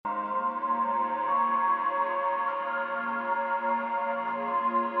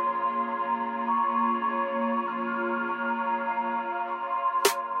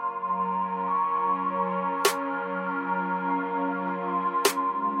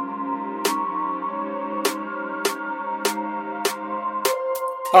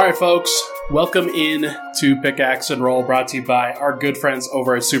All right, folks, welcome in to Pickaxe and Roll, brought to you by our good friends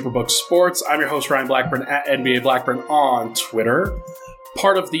over at Superbook Sports. I'm your host, Ryan Blackburn, at NBA Blackburn on Twitter,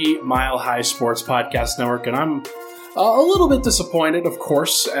 part of the Mile High Sports Podcast Network, and I'm a little bit disappointed, of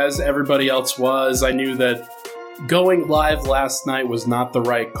course, as everybody else was. I knew that going live last night was not the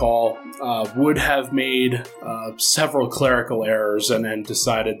right call, would have made several clerical errors, and then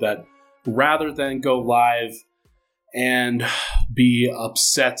decided that rather than go live and be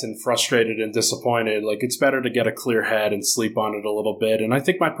upset and frustrated and disappointed, like, it's better to get a clear head and sleep on it a little bit. And I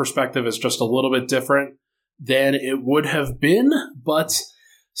think my perspective is just a little bit different than it would have been, but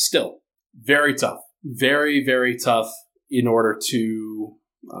still very tough. Very, very tough in order to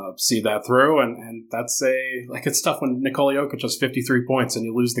see that through. And it's tough when Nikola Jokic has 53 points and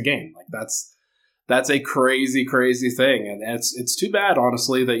you lose the game. Like, that's a crazy, crazy thing. And it's too bad,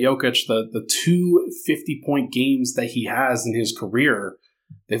 honestly, that Jokic, the two 50-point games that he has in his career,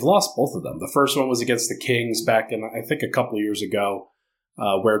 they've lost both of them. The first one was against the Kings back in, I think, a couple of years ago,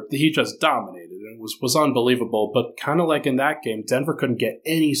 where he just dominated. It was unbelievable. But kind of like in that game, Denver couldn't get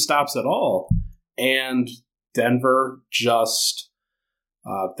any stops at all. And Denver just,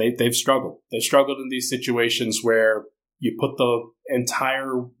 they've struggled. They've struggled in these situations where you put the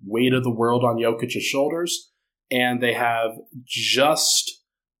entire weight of the world on Jokic's shoulders, and they have just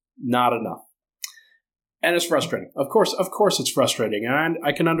not enough. And it's frustrating. Of course it's frustrating. And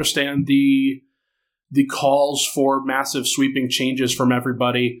I can understand the calls for massive sweeping changes from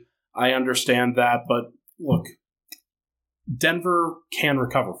everybody. I understand that. But look, Denver can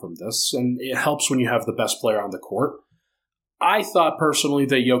recover from this, and it helps when you have the best player on the court. I thought personally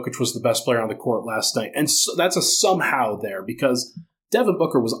that Jokic was the best player on the court last night, and so that's a somehow there because Devin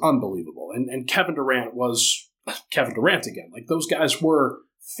Booker was unbelievable, and Kevin Durant was Kevin Durant again. Like, those guys were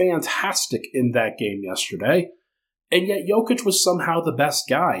fantastic in that game yesterday, and yet Jokic was somehow the best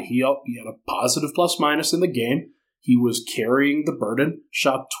guy. He had a positive plus-minus in the game. He was carrying the burden,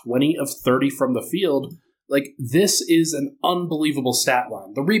 shot 20 of 30 from the field. Like, this is an unbelievable stat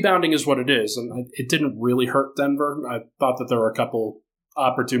line. The rebounding is what it is, and it didn't really hurt Denver. I thought that there were a couple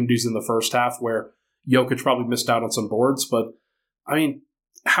opportunities in the first half where Jokic probably missed out on some boards, but, I mean,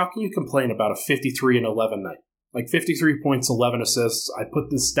 how can you complain about a 53-11 night? Like, 53 points, 11 assists. I put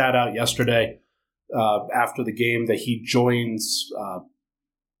this stat out yesterday after the game that he joins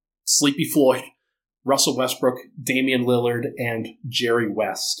Sleepy Floyd, Russell Westbrook, Damian Lillard, and Jerry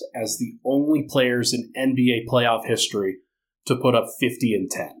West as the only players in NBA playoff history to put up 50 and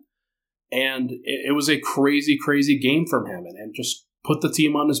 10. And it was a crazy, crazy game from him, and just put the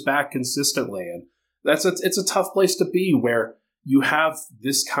team on his back consistently. And it's a tough place to be where you have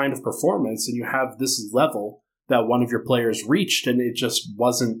this kind of performance and you have this level that one of your players reached, and it just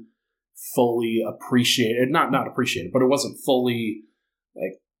wasn't fully appreciated. Not appreciated, but it wasn't fully,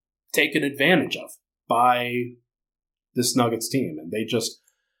 like, taken advantage of by this Nuggets team. And they just,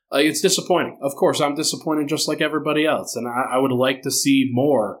 it's disappointing. Of course, I'm disappointed just like everybody else. And I would like to see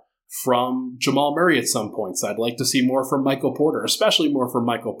more from Jamal Murray at some points. I'd like to see more from Michael Porter, especially more from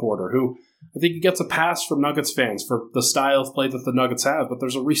Michael Porter, who I think he gets a pass from Nuggets fans for the style of play that the Nuggets have. But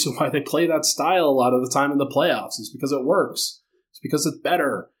there's a reason why they play that style a lot of the time in the playoffs. It's because it works. It's because it's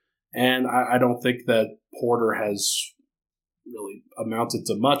better. And I don't think that Porter has really amounted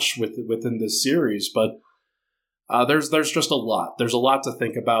to much within this series, but there's just a lot. There's a lot to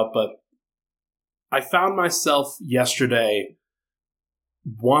think about, but I found myself yesterday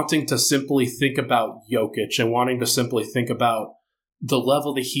wanting to simply think about Jokic and wanting to simply think about the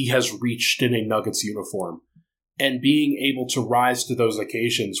level that he has reached in a Nuggets uniform and being able to rise to those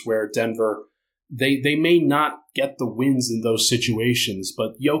occasions where Denver, they may not get the wins in those situations,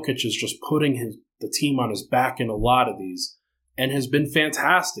 but Jokic is just putting the team on his back in a lot of these, and has been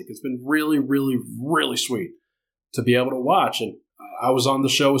fantastic. It's been really, really, really sweet to be able to watch. And I was on the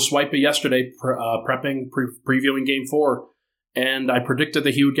show with Swiper yesterday, previewing Game 4, and I predicted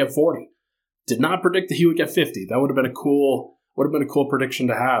that he would get 40. Did not predict that he would get 50. That would have been a cool prediction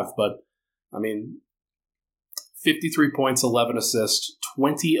to have. But, I mean, 53 points, 11 assists,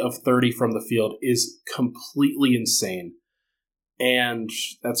 20 of 30 from the field is completely insane. And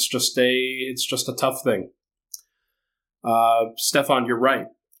it's just a tough thing. Stefan, you're right.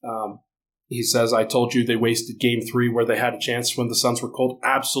 He says, I told you they wasted Game 3 where they had a chance when the Suns were cold.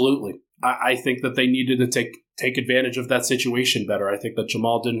 Absolutely. I think that they needed to take advantage of that situation better. I think that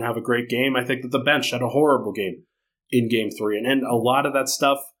Jamal didn't have a great game. I think that the bench had a horrible game in Game 3. And a lot of that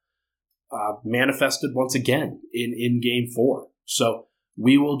stuff manifested once again in Game 4. So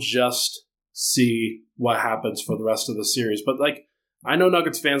we will just see what happens for the rest of the series. But, like, I know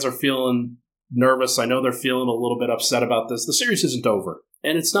Nuggets fans are feeling nervous. I know they're feeling a little bit upset about this. The series isn't over.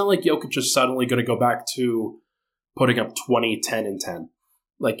 And it's not like Jokic is suddenly going to go back to putting up 20, 10, and 10.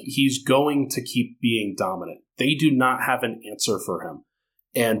 Like, he's going to keep being dominant. They do not have an answer for him.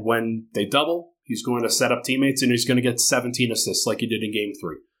 And when they double, he's going to set up teammates and he's going to get 17 assists like he did in Game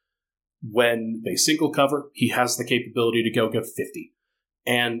 3. When they single cover, he has the capability to go get 50.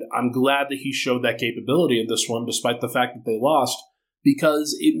 And I'm glad that he showed that capability in this one, despite the fact that they lost,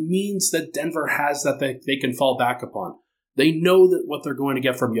 because it means that Denver has that they can fall back upon. They know that what they're going to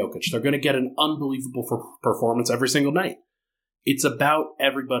get from Jokic. They're going to get an unbelievable performance every single night. It's about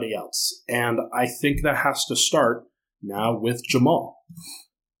everybody else. And I think that has to start now with Jamal.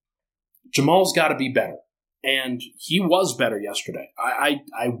 Jamal's got to be better. And he was better yesterday. I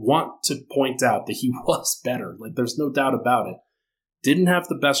want to point out that he was better. Like, there's no doubt about it. Didn't have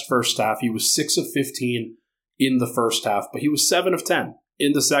the best first half. He was 6 of 15 in the first half, but he was 7 of 10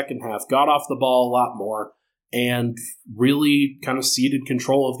 in the second half. Got off the ball a lot more and really kind of ceded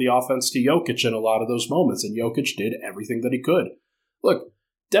control of the offense to Jokic in a lot of those moments. And Jokic did everything that he could. Look,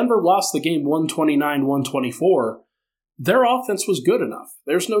 Denver lost the game 129-124. Their offense was good enough.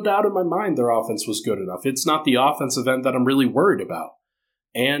 There's no doubt in my mind their offense was good enough. It's not the offensive end that I'm really worried about.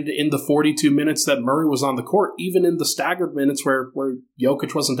 And in the 42 minutes that Murray was on the court, even in the staggered minutes where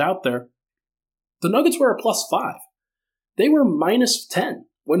Jokic wasn't out there, the Nuggets were a +5. They were -10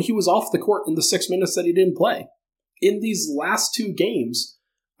 when he was off the court in the 6 minutes that he didn't play. In these last two games,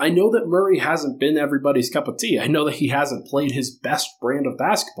 I know that Murray hasn't been everybody's cup of tea. I know that he hasn't played his best brand of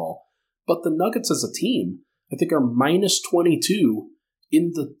basketball. But the Nuggets as a team, I think, are -22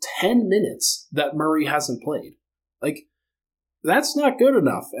 in the 10 minutes that Murray hasn't played. Like, that's not good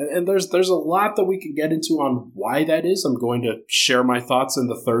enough. And there's a lot that we can get into on why that is. I'm going to share my thoughts in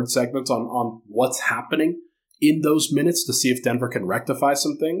the third segment on what's happening in those minutes to see if Denver can rectify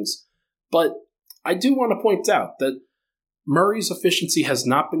some things. But I do want to point out that Murray's efficiency has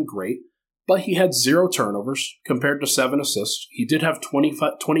not been great, but he had 0 turnovers compared to 7 assists. He did have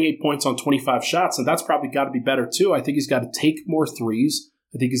 28 points on 25 shots, and that's probably got to be better too. I think he's got to take more threes.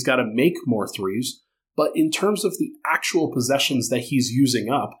 I think he's got to make more threes. But in terms of the actual possessions that he's using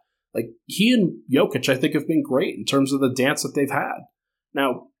up, like, he and Jokic, I think, have been great in terms of the dance that they've had.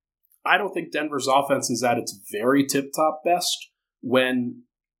 Now, I don't think Denver's offense is at its very tip-top best when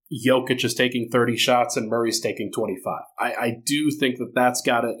Jokic is taking 30 shots and Murray's taking 25. I do think that that's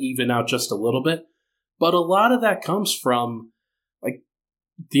got to even out just a little bit. But a lot of that comes from, like,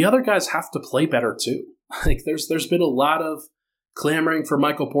 the other guys have to play better too. Like, there's been a lot of clamoring for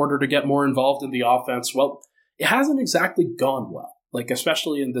Michael Porter to get more involved in the offense. Well, it hasn't exactly gone well, like,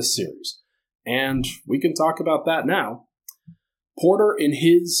 especially in this series. And we can talk about that now. Porter, in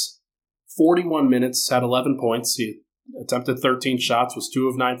his 41 minutes, had 11 points. He attempted 13 shots, was 2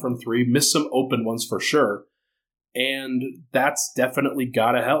 of 9 from 3, missed some open ones for sure. And that's definitely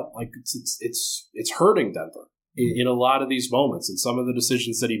got to help. Like, it's hurting Denver in a lot of these moments. And some of the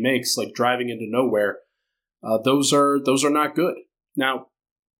decisions that he makes, like driving into nowhere, those are not good. Now,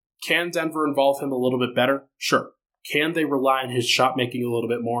 can Denver involve him a little bit better? Sure. Can they rely on his shot making a little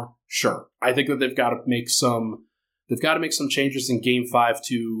bit more? Sure. I think that they've got to make some changes in Game 5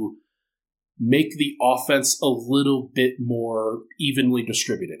 to make the offense a little bit more evenly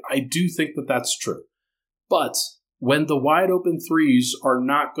distributed. I do think that that's true. But when the wide open threes are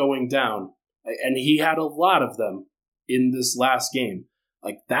not going down, and he had a lot of them in this last game,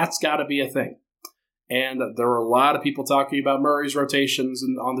 like, that's got to be a thing. And there were a lot of people talking about Murray's rotations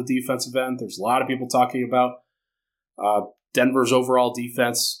and on the defensive end. There's a lot of people talking about Denver's overall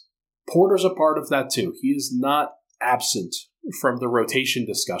defense. Porter's a part of that too. He is not absent from the rotation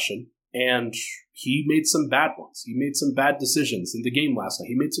discussion. And he made some bad ones. He made some bad decisions in the game last night.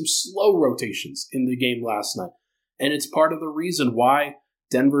 He made some slow rotations in the game last night. And it's part of the reason why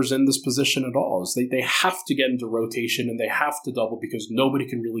Denver's in this position at all, is they have to get into rotation and they have to double because nobody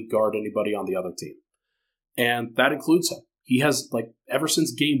can really guard anybody on the other team. And that includes him. He has, like, ever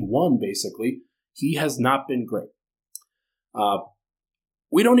since Game 1, basically, he has not been great.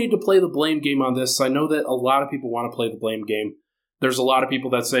 We don't need to play the blame game on this. I know that a lot of people want to play the blame game. There's a lot of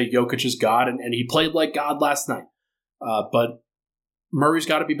people that say Jokic is God, and he played like God last night. But Murray's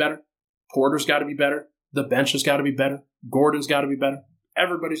got to be better. Porter's got to be better. The bench has got to be better. Gordon's got to be better.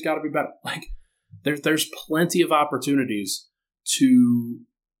 Everybody's got to be better. Like, there's plenty of opportunities to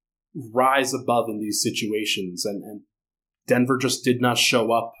rise above in these situations, and Denver just did not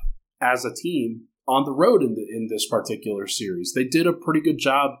show up as a team on the road in this particular series. They did a pretty good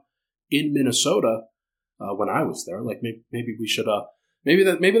job in Minnesota when I was there. Like, maybe we should maybe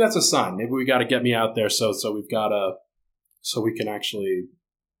that's a sign. Maybe we got to get me out there so we can actually,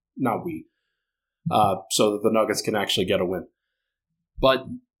 not we, so that the Nuggets can actually get a win. But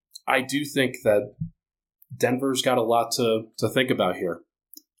I do think that Denver's got a lot to think about here.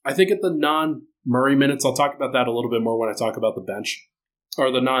 I think at the non-Murray minutes, I'll talk about that a little bit more when I talk about the bench,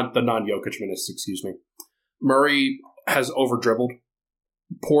 or the non-Jokic minutes, excuse me. Murray has over-dribbled.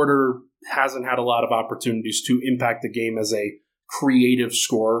 Porter hasn't had a lot of opportunities to impact the game as a creative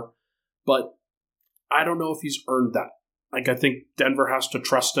scorer, but I don't know if he's earned that. Like, I think Denver has to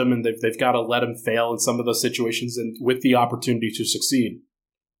trust him, and they've got to let him fail in some of those situations and with the opportunity to succeed.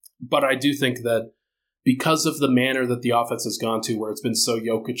 But I do think that because of the manner that the offense has gone to, where it's been so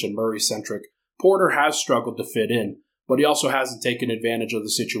Jokic and Murray-centric, Porter has struggled to fit in, but he also hasn't taken advantage of the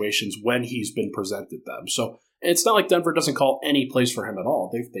situations when he's been presented them. So it's not like Denver doesn't call any plays for him at all.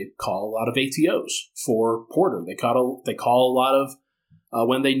 They call a lot of ATOs for Porter. They call a lot of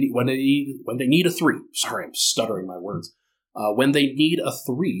when they need a three. Sorry, I'm stuttering my words. When they need a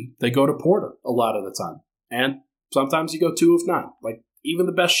three, they go to Porter a lot of the time, and sometimes you go 2 of 9. Like, even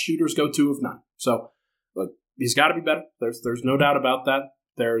the best shooters go 2 of 9. So look, he's got to be better. There's no doubt about that.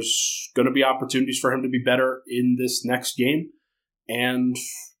 There's going to be opportunities for him to be better in this next game, and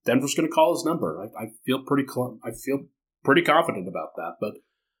Denver's going to call his number. I feel pretty confident about that. But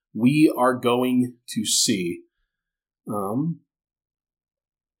we are going to see.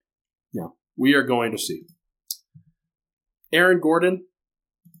 We are going to see. Aaron Gordon,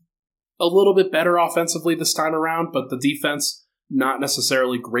 a little bit better offensively this time around, but the defense, not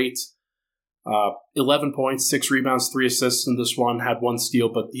necessarily great. 11 points, 6 rebounds, 3 assists in this one, had 1 steal,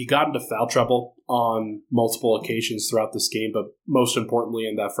 but he got into foul trouble on multiple occasions throughout this game, but most importantly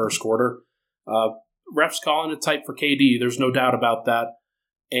in that first quarter. Refs calling it tight for KD, there's no doubt about that.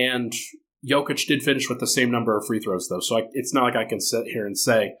 And Jokic did finish with the same number of free throws, though, so it's not like I can sit here and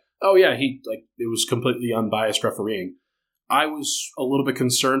say, oh yeah, it was completely unbiased refereeing. I was a little bit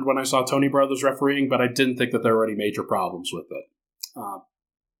concerned when I saw Tony Brothers refereeing, but I didn't think that there were any major problems with it.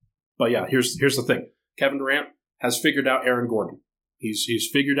 But yeah, here's the thing. Kevin Durant has figured out Aaron Gordon. He's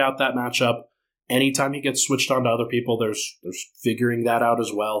figured out that matchup. Anytime he gets switched on to other people, there's figuring that out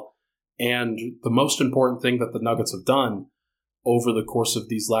as well. And the most important thing that the Nuggets have done over the course of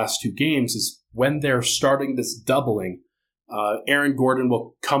these last 2 games is when they're starting this doubling, Aaron Gordon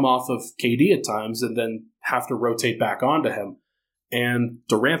will come off of KD at times and then have to rotate back onto him. And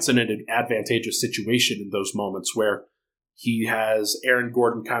Durant's in an advantageous situation in those moments where he has Aaron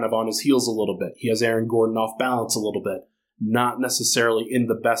Gordon kind of on his heels a little bit. He has Aaron Gordon off balance a little bit. Not necessarily in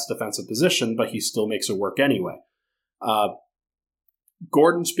the best defensive position, but he still makes it work anyway.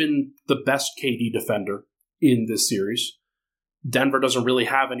 Gordon's been the best KD defender in this series. Denver doesn't really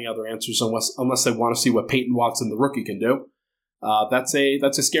have any other answers unless they want to see what Peyton Watson, the rookie, can do. That's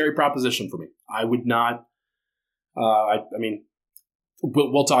a scary proposition for me. I would not.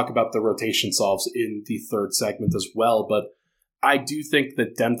 We'll talk about the rotation solves in the third segment as well, but I do think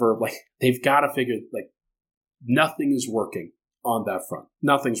that Denver, they've got to figure, nothing is working on that front.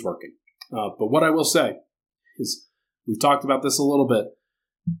 Nothing's working. But what I will say is, we've talked about this a little bit.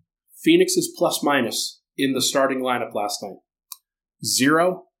 Phoenix's plus-minus in the starting lineup last night.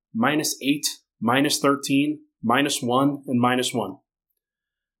 0, -8, -13, -1, and -1.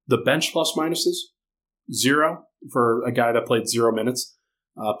 The bench plus-minuses, 0 for a guy that played 0 minutes,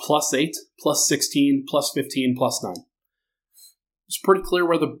 +8, +16, +15, +9. It's pretty clear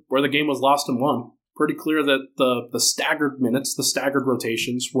where the game was lost and won. Pretty clear that the staggered minutes, the staggered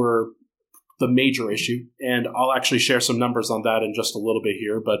rotations were the major issue, and I'll actually share some numbers on that in just a little bit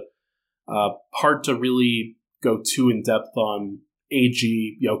here, but hard to really go too in-depth on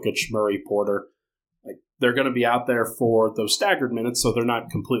AG, Jokic, Murray, Porter. They're going to be out there for those staggered minutes, so they're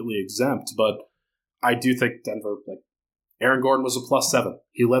not completely exempt, but I do think Denver, Aaron Gordon was a +7.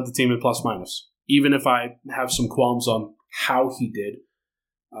 He led the team in plus-minus. Even if I have some qualms on how he did,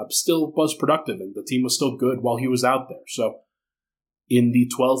 still was productive, and the team was still good while he was out there. So in the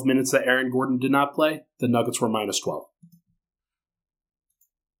 12 minutes that Aaron Gordon did not play, the Nuggets were -12.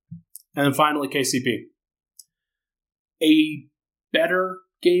 And then finally, KCP. A better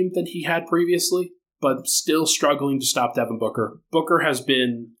game than he had previously, but still struggling to stop Devin Booker. Booker has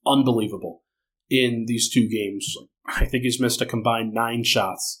been unbelievable in these 2 games. I think he's missed a combined 9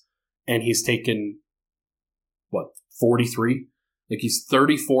 shots, and he's taken, 43? He's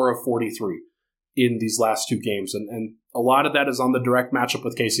 34 of 43 in these last 2 games, and a lot of that is on the direct matchup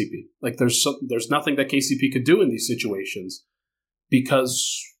with KCP. There's nothing that KCP could do in these situations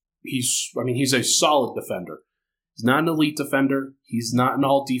because he's a solid defender. He's not an elite defender. He's not an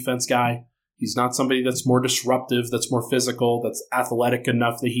all-defense guy. He's not somebody that's more disruptive, that's more physical, that's athletic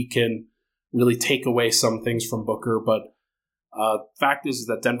enough that he can really take away some things from Booker. But fact is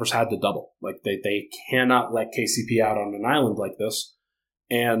that Denver's had to double. They cannot let KCP out on an island like this.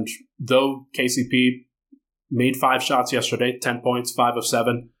 And though KCP made 5 shots yesterday, 10 points, 5 of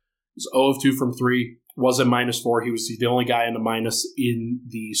 7, was 0 of 2 from 3, was a -4. He was the only guy in the minus in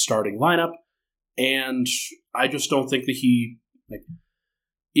the starting lineup. And I just don't think that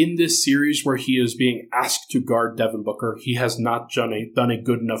in this series where he is being asked to guard Devin Booker, he has not done a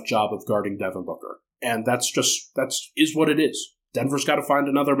good enough job of guarding Devin Booker. And that is what it is. Denver's got to find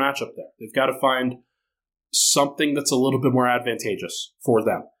another matchup there. They've got to find something that's a little bit more advantageous for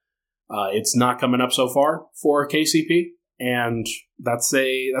them. It's not coming up so far for KCP, and that's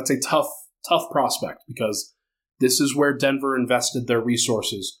a tough prospect because this is where Denver invested their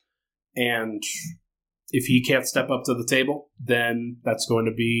resources, and if he can't step up to the table, then that's going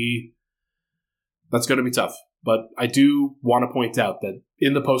to be tough. But I do want to point out that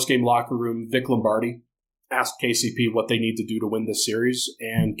in the postgame locker room, Vic Lombardi asked KCP what they need to do to win this series,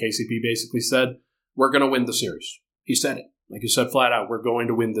 and KCP basically said, "We're going to win the series." He said it. Like he said flat out, we're going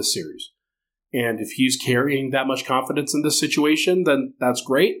to win this series. And if he's carrying that much confidence in this situation, then that's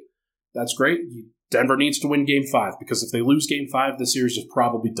great. That's great. Denver needs to win Game 5 because if they lose Game 5, the series is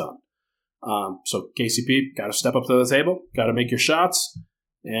probably done. So KCP, got to step up to the table, got to make your shots,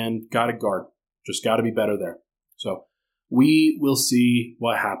 and got to guard. Just got to be better there. So we will see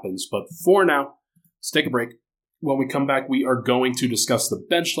what happens. But for now, let's take a break. When we come back, we are going to discuss the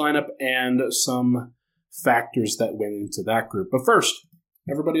bench lineup and some factors that went into that group. But first,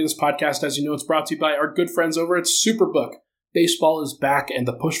 everybody in this podcast, as you know, it's brought to you by our good friends over at Superbook. Baseball is back, and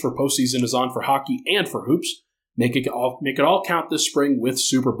the push for postseason is on for hockey and for hoops. Make it all count this spring with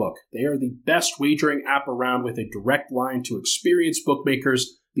Superbook. They are the best wagering app around with a direct line to experienced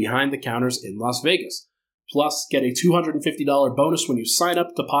bookmakers behind the counters in Las Vegas. Plus, get a $250 bonus when you sign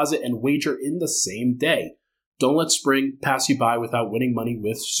up, deposit, and wager in the same day. Don't let spring pass you by without winning money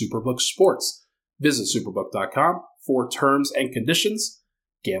with Superbook Sports. Visit superbook.com for terms and conditions.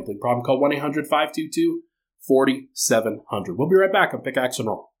 Gambling problem, call 1-800-522-4700. We'll be right back on Pickaxe and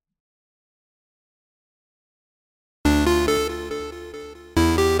Roll.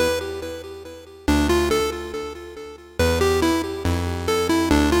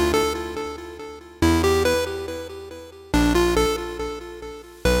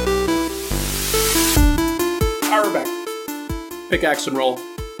 We're back. Pickaxe and Roll.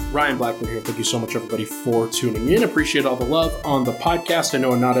 Ryan Blackburn here. Thank you so much, everybody, for tuning in. Appreciate all the love on the podcast. I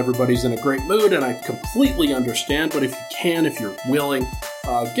know not everybody's in a great mood, and I completely understand, but if you can, if you're willing,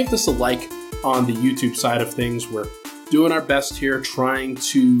 give this a like on the YouTube side of things. We're doing our best here, trying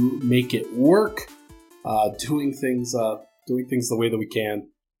to make it work, doing things the way that we can.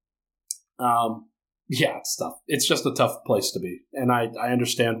 Yeah, it's tough. It's just a tough place to be, and I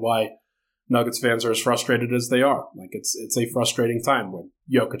understand why Nuggets fans are as frustrated as they are. Like it's a frustrating time when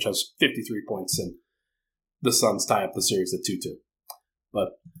Jokic has 53 points and the Suns tie up the series at 2-2.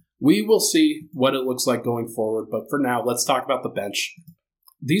 But we will see what it looks like going forward. But for now, let's talk about the bench.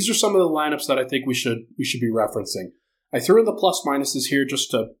 These are some of the lineups that I think we should be referencing. I threw in the plus minuses here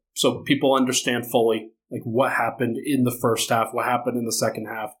just so people understand fully like what happened in the first half, what happened in the second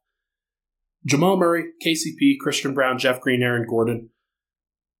half. Jamal Murray, KCP, Christian Brown, Jeff Green, Aaron Gordon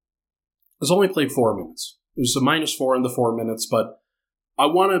has only played 4 minutes. It was a -4 in the 4 minutes, but I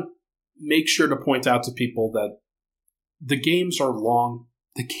want to make sure to point out to people that the games are long.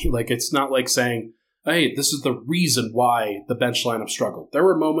 It's not like saying, hey, this is the reason why the bench lineup struggled. There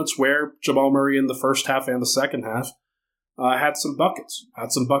were moments where Jamal Murray in the first half and the second half had some buckets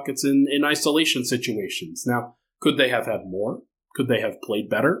in isolation situations. Now, could they have had more? Could they have played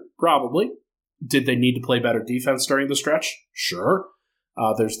better? Probably. Did they need to play better defense during the stretch? Sure.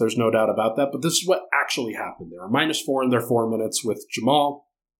 There's no doubt about that, but this is what actually happened. They were -4 in their 4 minutes with Jamal,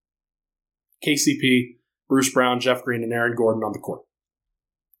 KCP, Bruce Brown, Jeff Green, and Aaron Gordon on the court.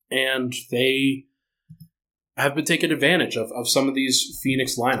 And they have been taking advantage of some of these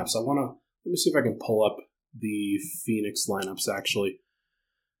Phoenix lineups. Let me see if I can pull up the Phoenix lineups, actually.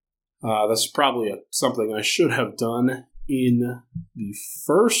 That's probably something I should have done in the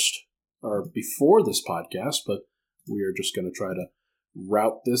first or before this podcast, but we are just going to try to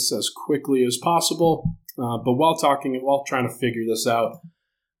route this as quickly as possible. But while trying to figure this out,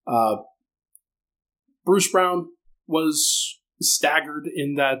 Bruce Brown was staggered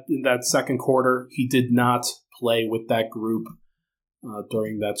in that second quarter. He did not play with that group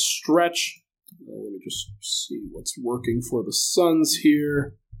during that stretch. Let me just see what's working for the Suns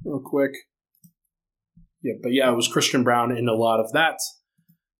here real quick. It was Christian Brown in a lot of that.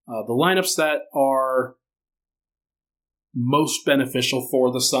 The lineups that are most beneficial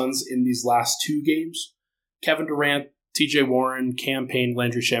for the Suns in these last 2 games: Kevin Durant, TJ Warren, Cam Payne,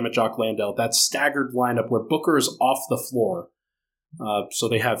 Landry Shamet, Jock Landale. That staggered lineup where Booker is off the floor So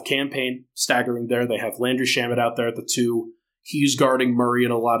they have Campaign staggering there. They have Landry Shamet out there at the 2. He's guarding Murray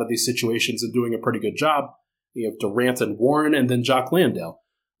in a lot of these situations and doing a pretty good job. You have Durant and Warren, and then Jock Landale.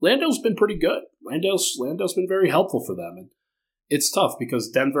 Landale's been pretty good. Landale's been very helpful for them. And it's tough because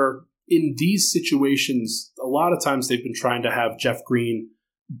Denver, in these situations, a lot of times they've been trying to have Jeff Green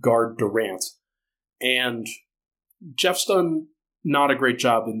guard Durant. And Jeff's done not a great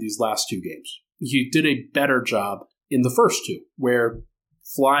job in these last 2 games. He did a better job in the first 2, where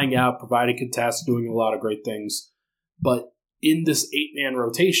flying out, providing contests, doing a lot of great things. But in this 8-man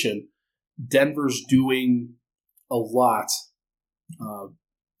rotation, Denver's doing a lot.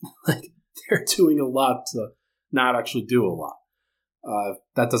 They're doing a lot to not actually do a lot.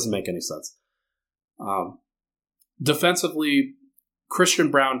 That doesn't make any sense. Defensively, Christian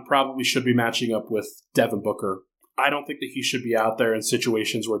Brown probably should be matching up with Devin Booker. I don't think that he should be out there in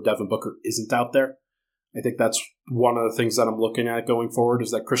situations where Devin Booker isn't out there. I think that's one of the things that I'm looking at going forward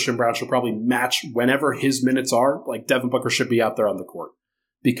is that Christian Brown should probably match whenever his minutes are. Like Devin Booker should be out there on the court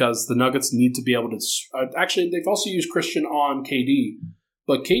because the Nuggets need to be able to actually, they've also used Christian on KD,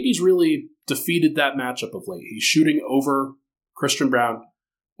 but KD's really defeated that matchup of late. He's shooting over Christian Brown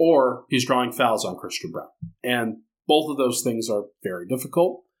or he's drawing fouls on Christian Brown. And both of those things are very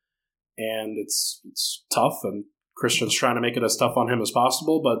difficult and it's tough, and Christian's trying to make it as tough on him as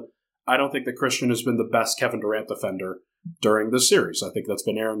possible, but I don't think that Christian has been the best Kevin Durant defender during this series. I think that's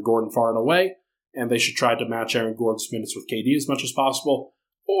been Aaron Gordon far and away, and they should try to match Aaron Gordon's minutes with KD as much as possible,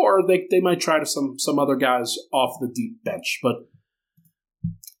 or they might try to some other guys off the deep bench. But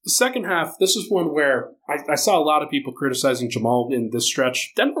the second half, this is one where I saw a lot of people criticizing Jamal in this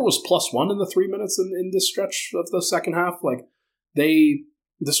stretch. Denver was +1 in the 3 minutes in this stretch of the second half.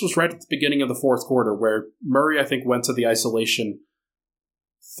 This was right at the beginning of the fourth quarter where Murray, I think, went to the isolation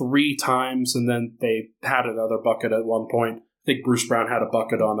 3 times, and then they had another bucket at one point. I think Bruce Brown had a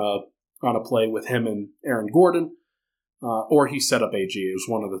bucket on a play with him and Aaron Gordon, or he set up AG. It was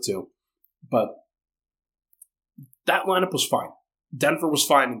one of the two. But that lineup was fine. Denver was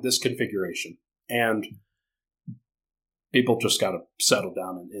fine in this configuration, and people just got to settle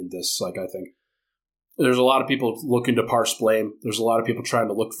down in this. I think there's a lot of people looking to parse blame. There's a lot of people trying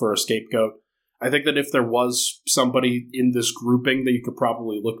to look for a scapegoat. I think that if there was somebody in this grouping that you could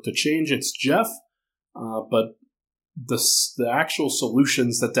probably look to change, it's Jeff. But the actual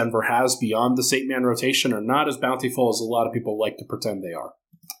solutions that Denver has beyond this 8-man rotation are not as bountiful as a lot of people like to pretend they are.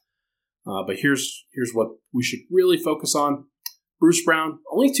 But here's what we should really focus on. Bruce Brown,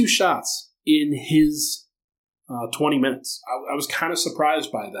 only 2 shots in his 20 minutes. I was kind of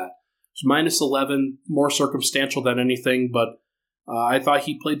surprised by that. It was -11, more circumstantial than anything, but I thought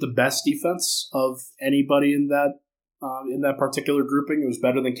he played the best defense of anybody in that particular grouping. It was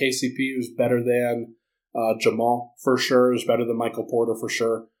better than KCP. It was better than Jamal, for sure. It was better than Michael Porter, for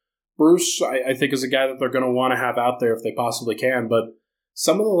sure. Bruce, I think, is a guy that they're going to want to have out there if they possibly can, but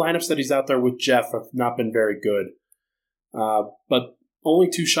some of the lineups that he's out there with Jeff have not been very good. But only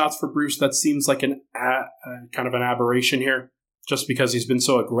 2 shots for Bruce, that seems like kind of an aberration here, just because he's been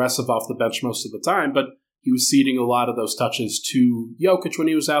so aggressive off the bench most of the time, but he was ceding a lot of those touches to Jokic when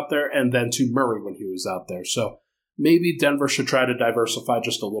he was out there and then to Murray when he was out there. So maybe Denver should try to diversify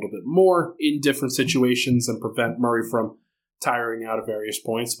just a little bit more in different situations and prevent Murray from tiring out at various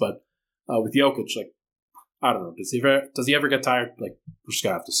points. But with Jokic, I don't know, does he ever get tired? We're just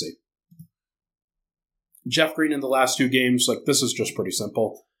going to have to see. Jeff Green in the last 2 games, this is just pretty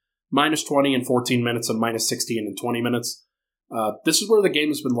simple. -20 in 14 minutes and -16 in 20 minutes. This is where the game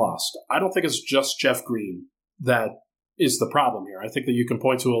has been lost. I don't think it's just Jeff Green that is the problem here. I think that you can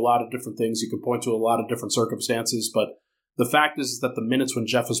point to a lot of different things. You can point to a lot of different circumstances, but the fact is that the minutes when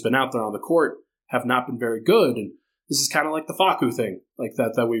Jeff has been out there on the court have not been very good, and this is kind of like the Facu thing,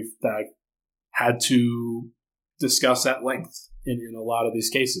 that I've had to discuss at length in a lot of these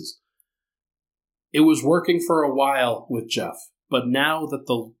cases. It was working for a while with Jeff, but now that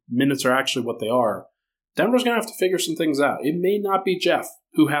the minutes are actually what they are, Denver's going to have to figure some things out. It may not be Jeff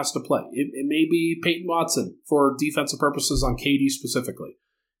who has to play. It may be Peyton Watson for defensive purposes on KD specifically.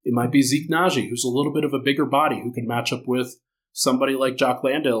 It might be Zeke Naji, who's a little bit of a bigger body, who can match up with somebody like Jock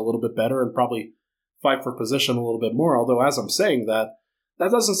Landale a little bit better and probably fight for position a little bit more. Although, as I'm saying that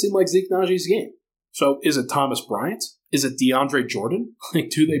doesn't seem like Zeke Naji's game. So is it Thomas Bryant? Is it DeAndre Jordan?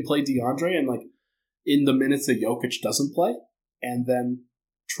 Do they play DeAndre and in the minutes that Jokic doesn't play, and then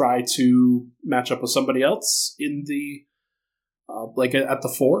try to match up with somebody else in the at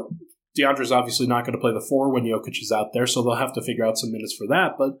the 4? DeAndre's obviously not going to play the 4 when Jokic is out there, so they'll have to figure out some minutes for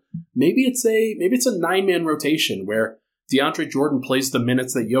that. But maybe it's a 9-man rotation where DeAndre Jordan plays the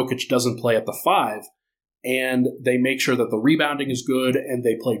minutes that Jokic doesn't play at the 5, and they make sure that the rebounding is good, and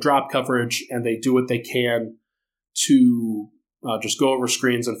they play drop coverage, and they do what they can to just go over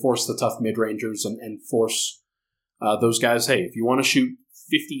screens and force the tough mid-rangers and force those guys, hey, if you want to shoot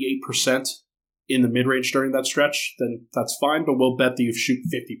 58% in the mid-range during that stretch, then that's fine, but we'll bet that you shoot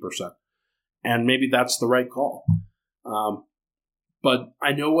 50%. And maybe that's the right call. But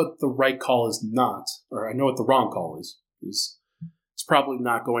I know what the right call is not, or I know what the wrong call is it's probably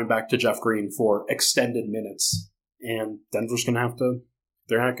not going back to Jeff Green for extended minutes. And Denver's going to have to,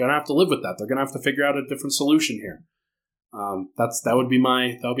 they're going to have to live with that. They're going to have to figure out a different solution here. That would be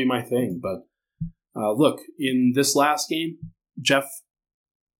my thing. But look, in this last game, Jeff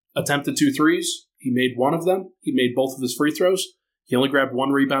attempted 2 threes. He made one of them. He made both of his free throws. He only grabbed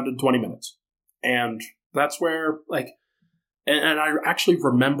 1 rebound in 20 minutes. And that's where, and I actually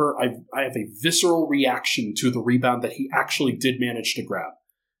remember I have a visceral reaction to the rebound that he actually did manage to grab.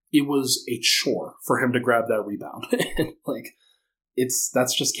 It was a chore for him to grab that rebound. It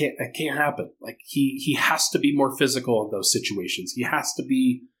can't happen. He has to be more physical in those situations. He has to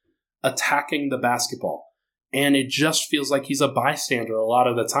be attacking the basketball. And it just feels like he's a bystander a lot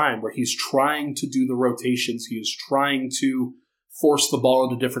of the time, where he's trying to do the rotations. He is trying to force the ball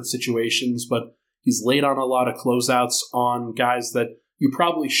into different situations, but he's late on a lot of closeouts on guys that you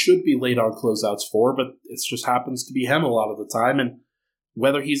probably should be late on closeouts for, but it just happens to be him a lot of the time. And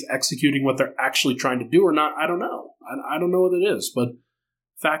whether he's executing what they're actually trying to do or not, I don't know. I don't know what it is, but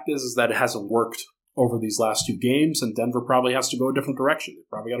fact is that it hasn't worked over these last 2 games, and Denver probably has to go a different direction. They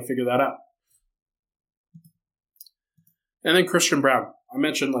probably got to figure that out. And then Christian Braun. I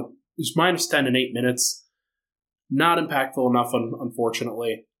mentioned he's minus 10 in 8 minutes. Not impactful enough,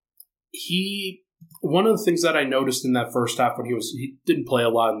 unfortunately. One of the things that I noticed in that first half when he didn't play a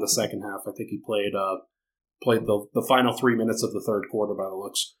lot in the second half. I think he played the final 3 minutes of the third quarter by the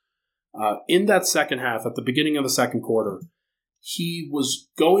looks. In that second half, at the beginning of the second quarter, he was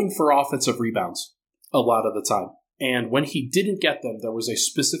going for offensive rebounds a lot of the time. And when he didn't get them, there was a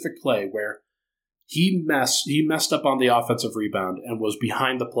specific play where he messed up on the offensive rebound and was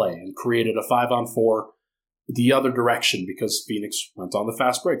behind the play and created a 5-on-4 the other direction because Phoenix went on the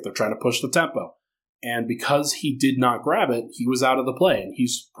fast break. They're trying to push the tempo. And because he did not grab it, he was out of the play. And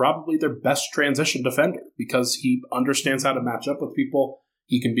he's probably their best transition defender because he understands how to match up with people.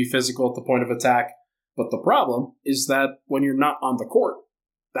 He can be physical at the point of attack. But the problem is that when you're not on the court,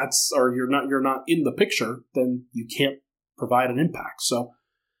 you're not in the picture, then you can't provide an impact. So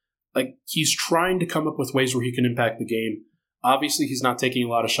he's trying to come up with ways where he can impact the game. Obviously, he's not taking a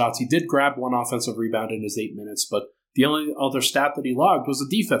lot of shots. He did grab 1 offensive rebound in his 8 minutes, but the only other stat that he logged was a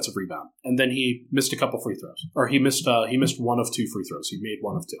defensive rebound, and then he missed a couple free throws, or he missed 1 of 2 free throws. He made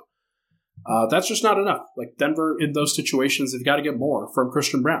 1 of 2. That's just not enough. Denver in those situations, they've got to get more from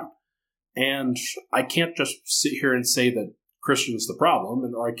Christian Braun, and I can't just sit here and say that Christian's the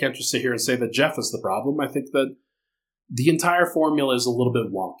problem, or I can't just sit here and say that Jeff is the problem. I think that the entire formula is a little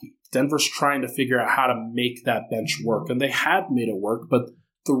bit wonky. Denver's trying to figure out how to make that bench work, and they had made it work, but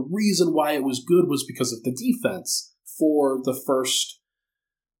the reason why it was good was because of the defense for the first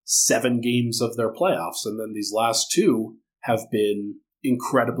 7 games of their playoffs, and then these last 2 have been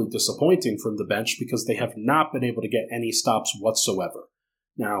incredibly disappointing from the bench because they have not been able to get any stops whatsoever.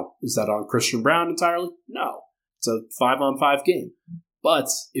 Now, is that on Christian Braun entirely? No. It's a 5-on-5 game. But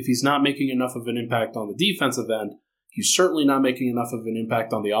if he's not making enough of an impact on the defensive end, he's certainly not making enough of an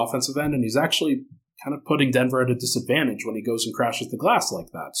impact on the offensive end, and he's actually kind of putting Denver at a disadvantage when he goes and crashes the glass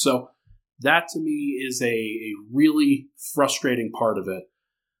like that. So that, to me, is a really frustrating part of it.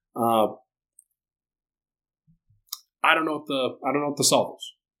 I don't know what the solve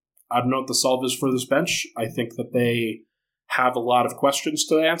is. I don't know what the solve is for this bench. I think that they have a lot of questions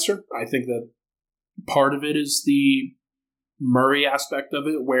to answer. I think that part of it is the Murray aspect of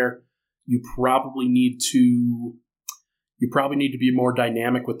it, where you probably need to be more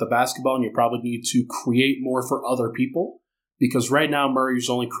dynamic with the basketball, and you probably need to create more for other people. Because right now,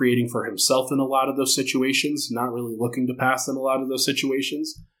 Murray's only creating for himself in a lot of those situations, not really looking to pass in a lot of those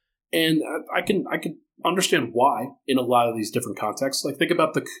situations. And I can understand why in a lot of these different contexts. Think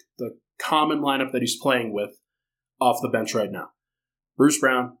about the common lineup that he's playing with off the bench right now. Bruce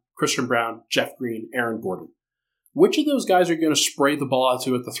Brown, Christian Braun, Jeff Green, Aaron Gordon. Which of those guys are going to spray the ball out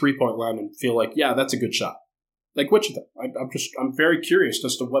to at the 3-point line and feel like, yeah, that's a good shot? Which of them? I'm very curious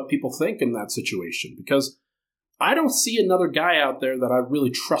as to what people think in that situation, because I don't see another guy out there that I really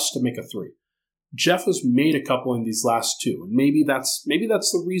trust to make a 3. Jeff has made a couple in these last 2, and maybe that's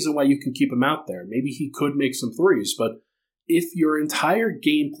the reason why you can keep him out there. Maybe he could make some 3s, but if your entire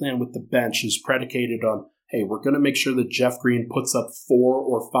game plan with the bench is predicated on, hey, we're going to make sure that Jeff Green puts up 4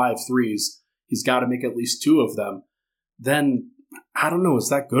 or 5 threes, he's got to make at least 2 of them, then I don't know, is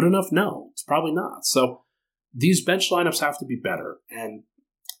that good enough? No, it's probably not. So these bench lineups have to be better, and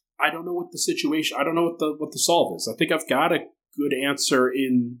I don't know what the situation, I don't know what the solve is. I think I've got a good answer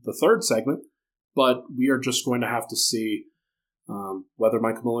in the third segment, but we are just going to have to see whether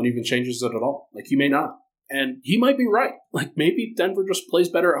Michael Malone even changes it at all. Like, he may not. And he might be right. Like, maybe Denver just plays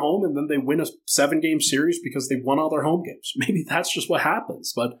better at home and then they win a 7-game series because they won all their home games. Maybe that's just what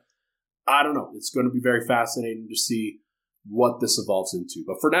happens. But I don't know. It's going to be very fascinating to see what this evolves into.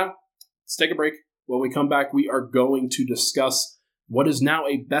 But for now, let's take a break. When we come back, we are going to discuss what is now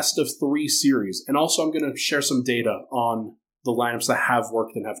a best-of-3 series. And also, I'm going to share some data on the lineups that have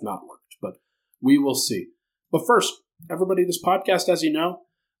worked and have not worked. But we will see. But first, everybody, this podcast, as you know,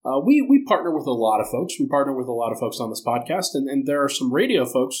 we partner with a lot of folks. We partner with a lot of folks on this podcast, and there are some radio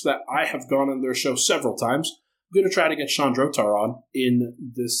folks that I have gone on their show several times. I'm going to try to get Sean Drotar on in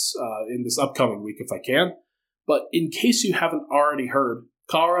this upcoming week if I can. But in case you haven't already heard,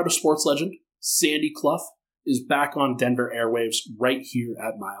 Colorado sports legend Sandy Clough is back on Denver airwaves right here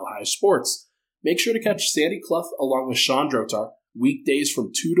at Mile High Sports. Make sure to catch Sandy Clough along with Sean Drotar weekdays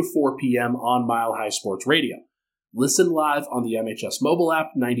from 2 to 4 p.m. on Mile High Sports Radio. Listen live on the MHS mobile app,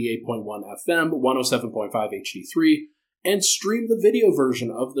 98.1 FM, 107.5 HD3, and stream the video version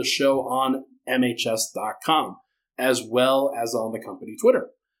of the show on MHS.com, as well as on the company Twitter.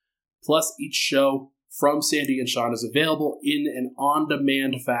 Plus, each show from Sandy and Sean is available in an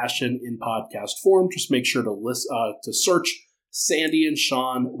on-demand fashion in podcast form. Just make sure to search Sandy and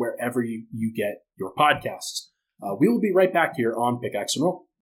Sean wherever you get your podcasts. We will be right back here on Pickaxe and Roll.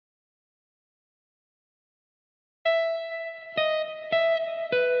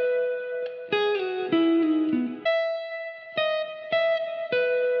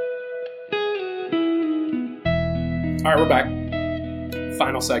 All right, we're back.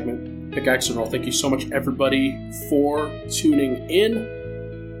 Final segment, Pickaxe and Roll. Thank you so much, everybody, for tuning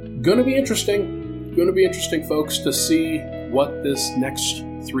in. Gonna be interesting, folks, to see what this next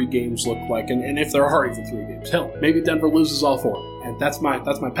 3 games look like, and if there are even 3 games. Hell, maybe Denver loses all 4, and that's my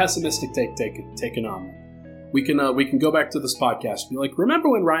pessimistic taken on. We can go back to this podcast and be like, remember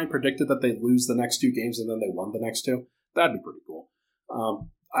when Ryan predicted that they'd lose the next 2 games and then they won the next 2? That'd be pretty cool.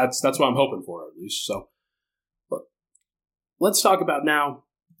 That's what I'm hoping for, at least. So. Let's talk about now,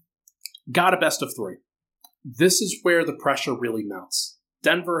 got a best of 3. This is where the pressure really mounts.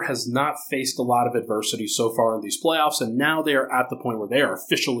 Denver has not faced a lot of adversity so far in these playoffs, and now they are at the point where they are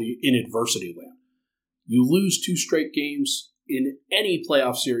officially in adversity land. You lose 2 straight games in any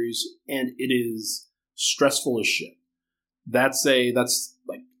playoff series, and it is stressful as shit. That's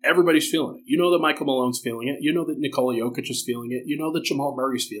like, everybody's feeling it. You know that Michael Malone's feeling it. You know that Nikola Jokic is feeling it. You know that Jamal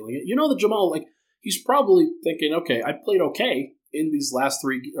Murray's feeling it. You know that Jamal, he's probably thinking, okay, I played okay in these last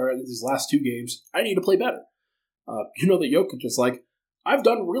 2 games. I need to play better. You know that Jokic is like, I've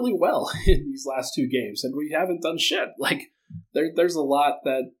done really well in these last 2 games, and we haven't done shit. Like, there's a lot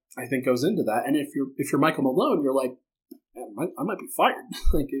that I think goes into that. And if you're Michael Malone, you're like, I might be fired.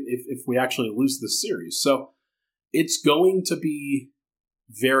 Like, if we actually lose this series, so it's going to be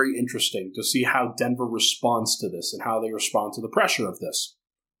very interesting to see how Denver responds to this and how they respond to the pressure of this.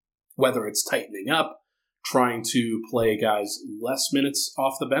 Whether it's tightening up, trying to play guys less minutes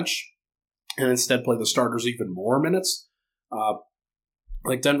off the bench, and instead play the starters even more minutes.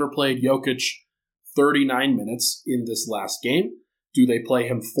 Like Denver played Jokic 39 minutes in this last game. Do they play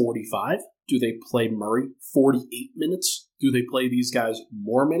him 45? Do they play Murray 48 minutes? Do they play these guys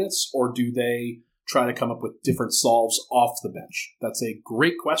more minutes? Or do they try to come up with different solves off the bench? That's a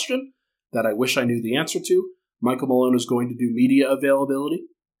great question that I wish I knew the answer to. Michael Malone is going to do media availability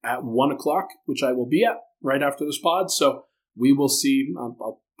at 1 o'clock, which I will be at right after this pod. So we will see.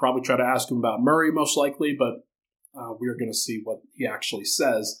 I'll probably try to ask him about Murray most likely, but we're going to see what he actually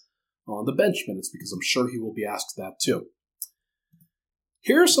says on the bench minutes, because I'm sure he will be asked that too.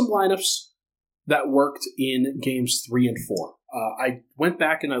 Here are some lineups that worked in games 3 and 4. I went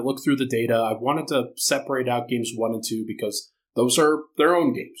back and I looked through the data. I wanted to separate out games 1 and 2 because those are their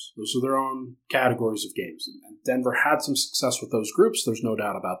own games. Those are their own categories of games. And Denver had some success with those groups. There's no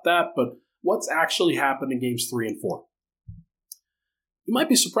doubt about that. But what's actually happened in games 3 and 4? You might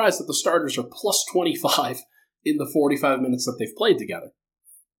be surprised that the starters are plus 25 in the 45 minutes that they've played together.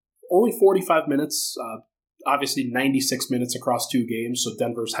 Only 45 minutes, obviously 96 minutes across 2 games. So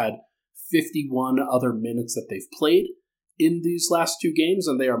Denver's had 51 other minutes that they've played in these last 2 games,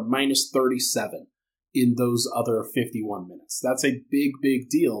 and they are minus 37 in those other 51 minutes. That's a big, big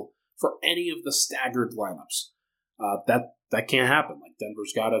deal for any of the staggered lineups. That can't happen. Like,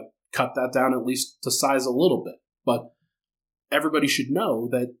 Denver's got to cut that down at least to size a little bit. But everybody should know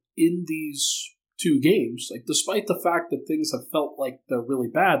that in these two games, like despite the fact that things have felt like they're really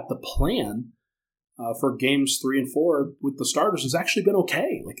bad, the plan for games 3 and 4 with the starters has actually been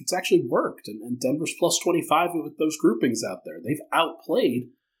okay. Like it's actually worked, and Denver's plus 25 with those groupings out there. They've outplayed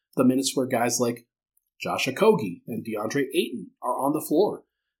the minutes where guys like Josh Okogie and DeAndre Ayton are on the floor.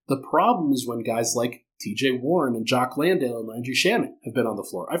 The problem is when guys like TJ Warren and Jock Landale and Landry Shamet have been on the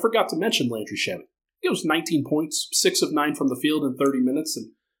floor. I forgot to mention Landry Shamet. He was 19 points, 6 of 9 from the field in 30 minutes,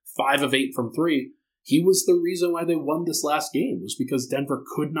 and 5 of 8 from 3. He was the reason why they won this last game, was because Denver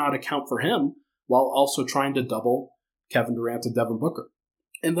could not account for him while also trying to double Kevin Durant and Devin Booker.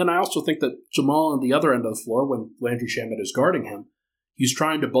 And then I also think that Jamal on the other end of the floor, when Landry Shamet is guarding him, he's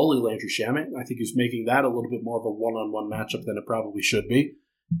trying to bully Landry Shamet. I think he's making that a little bit more of a one-on-one matchup than it probably should be.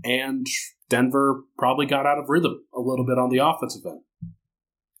 And Denver probably got out of rhythm a little bit on the offensive end.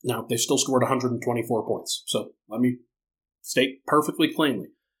 Now, they still scored 124 points. So let me state perfectly plainly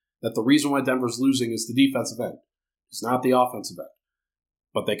that the reason why Denver's losing is the defensive end. It's not the offensive end.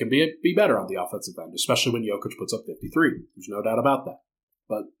 But they can be better on the offensive end, especially when Jokic puts up 53. There's no doubt about that.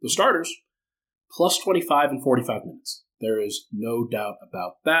 But the starters, plus 25 in 45 minutes. There is no doubt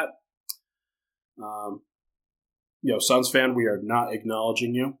about that. Suns fan, we are not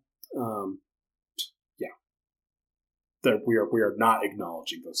acknowledging you. We are not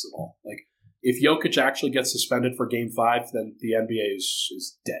acknowledging this at all. Like, if Jokic actually gets suspended for Game 5, then the NBA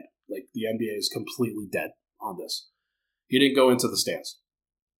is dead. Like, the NBA is completely dead on this. He didn't go into the stands.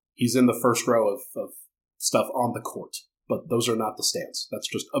 He's in the first row of stuff on the court, but those are not the stands. That's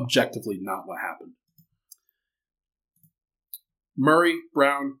just objectively not what happened. Murray,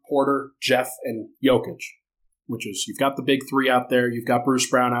 Brown, Porter, Jeff, and Jokic, which is, you've got the big three out there, you've got Bruce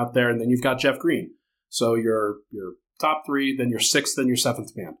Brown out there, and then you've got Jeff Green. So your top three, then your sixth, then your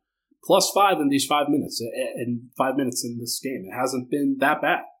seventh man. Plus 5 in these 5 minutes, and 5 minutes in this game. It hasn't been that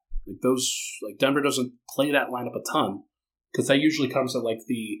bad. Denver doesn't play that lineup a ton, because that usually comes at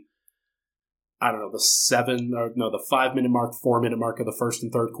the 5 minute mark, 4 minute mark of the first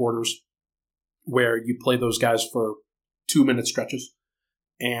and third quarters, where you play those guys for 2 minute stretches.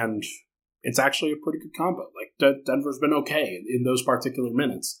 And it's actually a pretty good combo. Like, Denver's been okay in those particular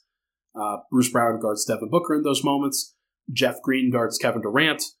minutes. Bruce Brown guards Devin Booker in those moments. Jeff Green guards Kevin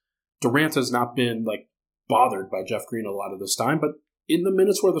Durant. Durant has not been bothered by Jeff Green a lot of this time, but in the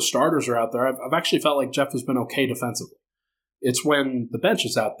minutes where the starters are out there, I've actually felt like Jeff has been okay defensively. It's when the bench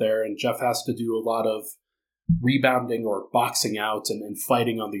is out there and Jeff has to do a lot of rebounding or boxing out and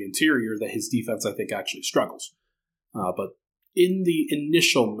fighting on the interior that his defense, I think, actually struggles. But in the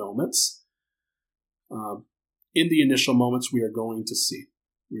initial moments, we are going to see.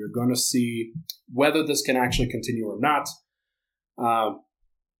 We are going to see whether this can actually continue or not.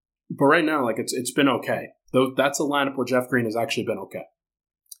 But right now, it's been okay. Though that's a lineup where Jeff Green has actually been okay.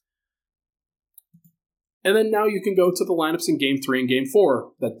 And then now you can go to the lineups in Game 3 and Game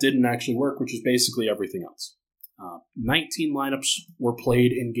 4 that didn't actually work, which is basically everything else. 19 lineups were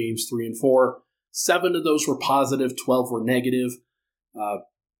played in Games 3 and 4. 7 of those were positive, 12 were negative. The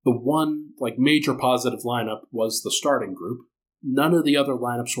one major positive lineup was the starting group. None of the other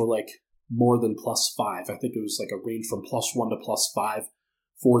lineups were more than plus 5. I think it was a range from plus 1 to plus 5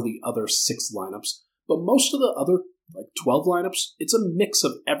 for the other 6 lineups. But most of the other 12 lineups, it's a mix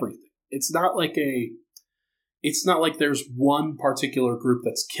of everything. It's not like there's one particular group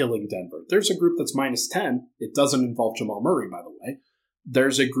that's killing Denver. There's a group that's minus 10. It doesn't involve Jamal Murray, by the way.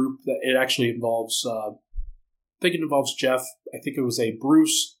 There's a group that it actually involves, I think it involves Jeff. I think it was a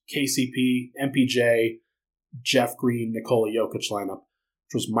Bruce, KCP, MPJ, Jeff Green, Nikola Jokic lineup,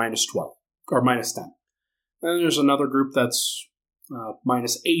 which was minus 12, or minus 10. And there's another group that's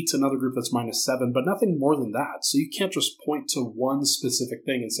minus 8, another group that's minus 7, but nothing more than that. So you can't just point to one specific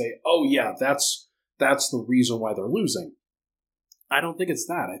thing and say, oh yeah, that's the reason why they're losing. I don't think it's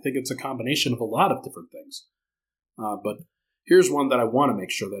that. I think it's a combination of a lot of different things. But here's one that I want to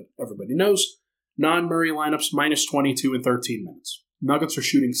make sure that everybody knows. Non-Murray lineups, minus 22 in 13 minutes. Nuggets are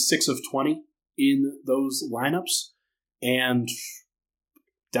shooting 6 of 20 in those lineups, and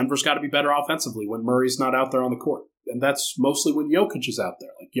Denver's got to be better offensively when Murray's not out there on the court. And that's mostly when Jokic is out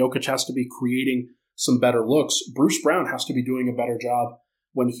there. Jokic has to be creating some better looks. Bruce Brown has to be doing a better job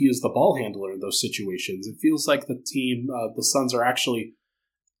when he is the ball handler in those situations. It feels like the team, the Suns, are actually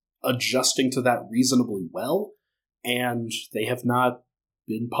adjusting to that reasonably well, and they have not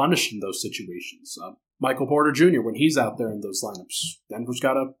been punished in those situations. Michael Porter Jr., when he's out there in those lineups, Denver's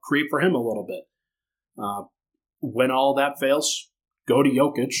got to create for him a little bit. When all that fails, go to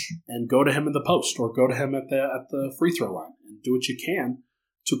Jokic and go to him in the post, or go to him at the free throw line and do what you can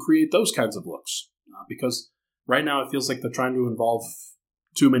to create those kinds of looks. Because right now it feels like they're trying to involve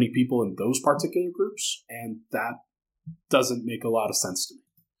too many people in those particular groups, and that doesn't make a lot of sense to me.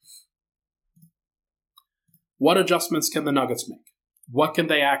 What adjustments can the Nuggets make? What can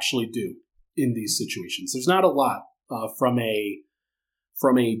they actually do in these situations? There's not a lot from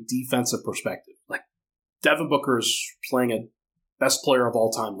a defensive perspective. Like, Devin Booker is playing at best player of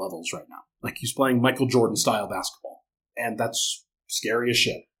all time levels right now. Like, he's playing Michael Jordan style basketball, and that's scary as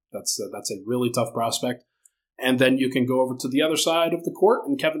shit. That's a really tough prospect. And then you can go over to the other side of the court,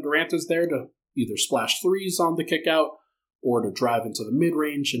 and Kevin Durant is there to either splash threes on the kick out, or to drive into the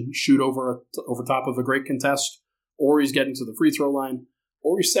mid-range and shoot over top of a great contest, or he's getting to the free throw line,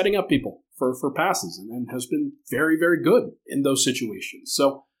 or he's setting up people for passes, and has been very, very good in those situations.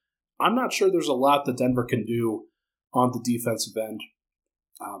 So I'm not sure there's a lot that Denver can do on the defensive end.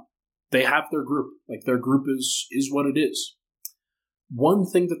 They have their group. Like, their group is what it is. One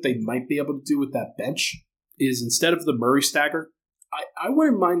thing that they might be able to do with that bench is, instead of the Murray stagger, I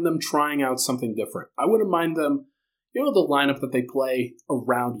wouldn't mind them trying out something different. I wouldn't mind them, the lineup that they play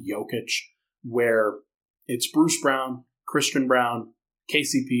around Jokic, where it's Bruce Brown, Christian Brown,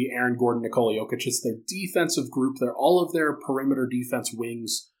 KCP, Aaron Gordon, Nikola Jokic. It's their defensive group. They're all of their perimeter defense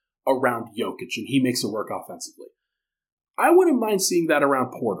wings around Jokic, and he makes it work offensively. I wouldn't mind seeing that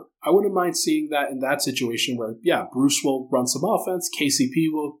around Porter. I wouldn't mind seeing that in that situation where, Bruce will run some offense,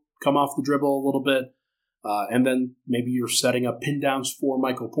 KCP will come off the dribble a little bit, and then maybe you're setting up pin downs for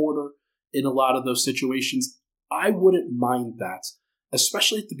Michael Porter in a lot of those situations. I wouldn't mind that,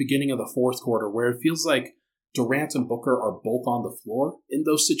 especially at the beginning of the fourth quarter, where it feels like Durant and Booker are both on the floor in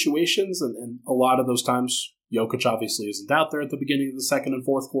those situations, and a lot of those times, Jokic obviously isn't out there at the beginning of the second and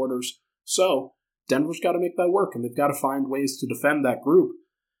fourth quarters. So Denver's got to make that work, and they've got to find ways to defend that group.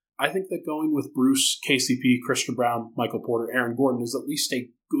 I think that going with Bruce, KCP, Christian Brown, Michael Porter, Aaron Gordon is at least a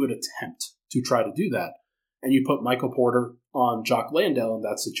good attempt to try to do that. And you put Michael Porter on Jock Landale in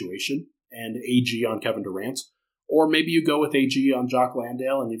that situation, and AG on Kevin Durant. Or maybe you go with AG on Jock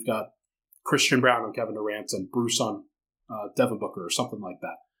Landale, and you've got Christian Brown on Kevin Durant and Bruce on Devin Booker or something like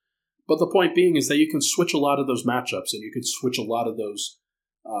that. But the point being is that you can switch a lot of those matchups, and you can switch a lot of those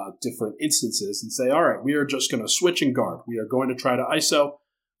different instances and say, all right, we are just going to switch and guard. We are going to try to ISO,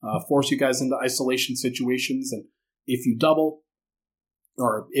 force you guys into isolation situations, and if you double,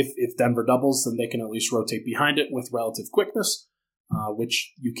 or if Denver doubles, then they can at least rotate behind it with relative quickness,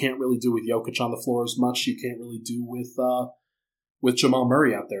 which you can't really do with Jokic on the floor as much. You can't really do with Jamal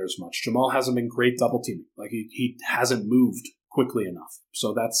Murray out there as much. Jamal hasn't been great double teaming. Like, he hasn't moved quickly enough.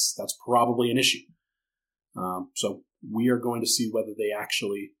 So that's probably an issue. So we are going to see whether they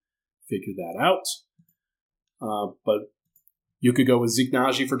actually figure that out. But you could go with Zeke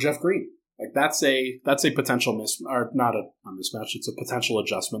Naji for Jeff Green. Like, that's a potential not a mismatch. It's a potential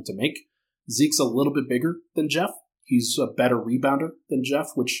adjustment to make. Zeke's a little bit bigger than Jeff. He's a better rebounder than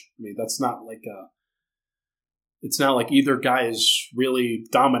Jeff, which, that's not like it's not like either guy is really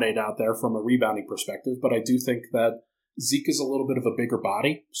dominate out there from a rebounding perspective, but I do think that Zeke is a little bit of a bigger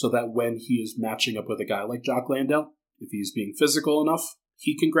body, so that when he is matching up with a guy like Jock Landale, if he's being physical enough,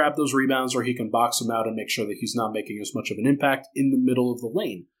 he can grab those rebounds, or he can box him out and make sure that he's not making as much of an impact in the middle of the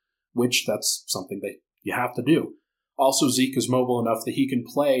lane, which that's something that you have to do. Also, Zeke is mobile enough that he can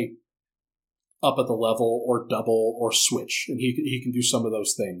play up at the level or double or switch, and he can do some of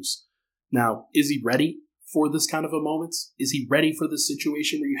those things. Now, is he ready for this kind of a moment? Is he ready for this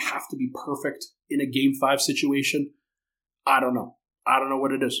situation where you have to be perfect in a Game 5 situation? I don't know. I don't know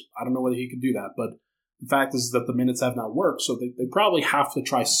what it is. I don't know whether he can do that, but the fact is that the minutes have not worked, so they probably have to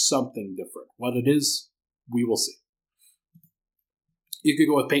try something different. What it is, we will see. You could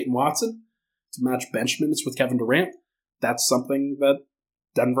go with Peyton Watson to match bench minutes with Kevin Durant. That's something that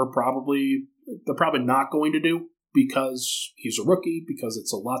Denver they're probably not going to do because he's a rookie, because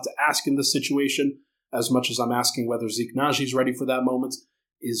it's a lot to ask in this situation. As much as I'm asking whether Zeke Naji's ready for that moment,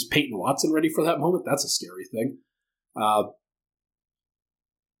 is Peyton Watson ready for that moment? That's a scary thing.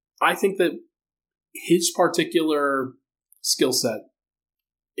 I think that his particular skill set,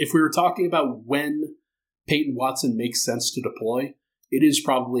 if we were talking about when Peyton Watson makes sense to deploy, it is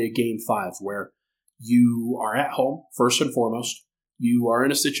probably a Game 5 where you are at home, first and foremost. You are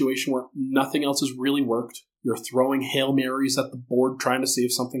in a situation where nothing else has really worked. You're throwing Hail Marys at the board trying to see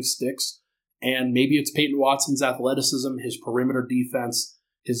if something sticks. And maybe it's Peyton Watson's athleticism, his perimeter defense,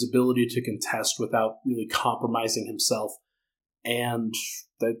 his ability to contest without really compromising himself. And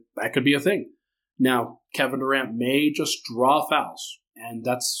that could be a thing. Now, Kevin Durant may just draw fouls. And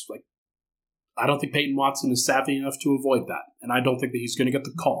that's I don't think Peyton Watson is savvy enough to avoid that. And I don't think that he's going to get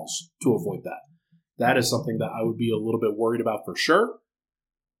the calls to avoid that. That is something that I would be a little bit worried about for sure.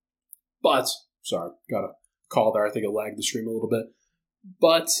 But, sorry, got a call there. I think it lagged the stream a little bit.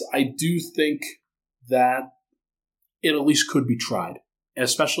 But I do think that it at least could be tried,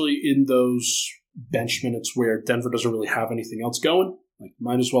 especially in those bench minutes where Denver doesn't really have anything else going. Like,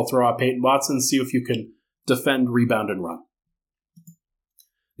 might as well throw out Peyton Watson and see if you can defend, rebound, and run.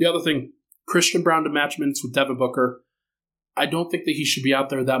 The other thing, Christian Braun to match minutes with Devin Booker. I don't think that he should be out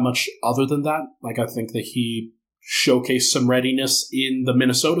there that much other than that. Like, I think that he showcased some readiness in the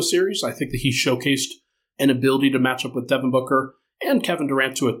Minnesota series. I think that he showcased an ability to match up with Devin Booker and Kevin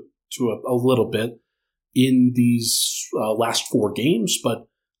Durant to a little bit in these last 4 games. But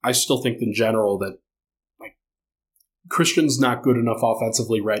I still think in general that Christian's not good enough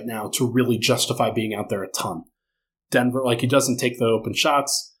offensively right now to really justify being out there a ton. Denver, he doesn't take the open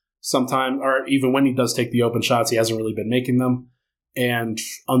shots sometimes, or even when he does take the open shots, he hasn't really been making them. And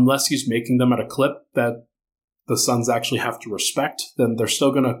unless he's making them at a clip that the Suns actually have to respect, then they're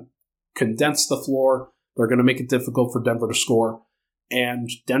still going to condense the floor. They're going to make it difficult for Denver to score. And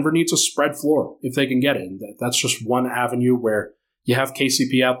Denver needs a spread floor if they can get it. And that's just one avenue where you have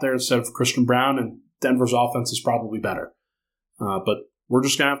KCP out there instead of Christian Braun, and Denver's offense is probably better. But we're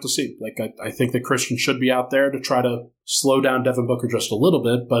just going to have to see. I think that Christian should be out there to try to slow down Devin Booker just a little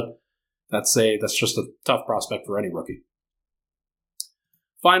bit, but that's just a tough prospect for any rookie.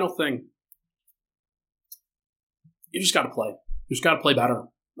 Final thing. You just got to play. You just got to play better.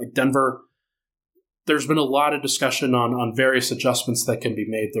 Denver, there's been a lot of discussion on various adjustments that can be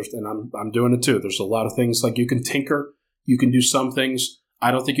made. And I'm doing it too. There's a lot of things you can tinker. You can do some things. I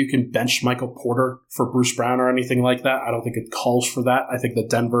don't think you can bench Michael Porter for Bruce Brown or anything like that. I don't think it calls for that. I think that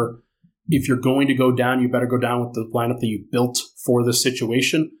Denver, if you're going to go down, you better go down with the lineup that you built for this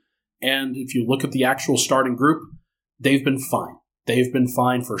situation. And if you look at the actual starting group, they've been fine. They've been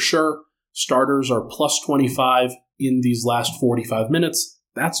fine for sure. Starters are plus 25 in these last 45 minutes.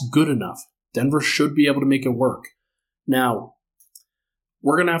 That's good enough. Denver should be able to make it work. Now,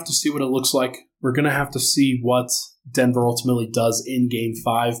 we're going to have to see what it looks like. We're going to have to see what Denver ultimately does in Game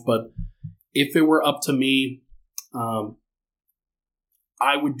 5. But if it were up to me, I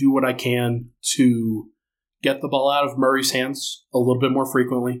would do what I can to get the ball out of Murray's hands a little bit more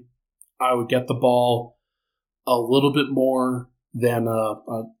frequently. I would get the ball a little bit more than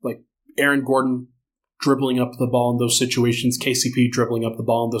Aaron Gordon dribbling up the ball in those situations, KCP dribbling up the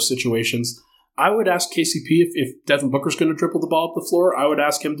ball in those situations. I would ask KCP if Devin Booker's going to dribble the ball up the floor, I would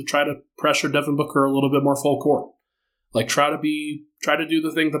ask him to try to pressure Devin Booker a little bit more full court. Try to do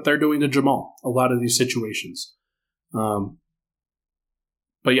the thing that they're doing to Jamal a lot of these situations. But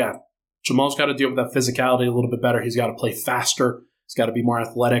yeah, Jamal's got to deal with that physicality a little bit better. He's got to play faster. He's got to be more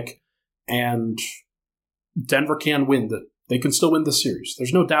athletic. And Denver can win. They can still win the series.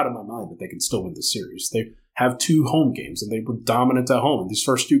 There's no doubt in my mind that they can still win the series. They have 2 home games, and they were dominant at home in these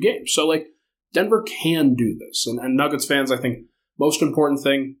first 2 games. So, Denver can do this. And Nuggets fans, I think, most important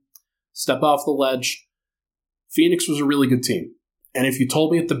thing, step off the ledge. Phoenix was a really good team. And if you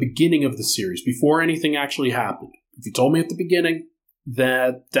told me at the beginning of the series, before anything actually happened, if you told me at the beginning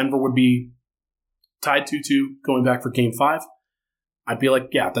that Denver would be tied 2-2 going back for Game 5, I'd be like,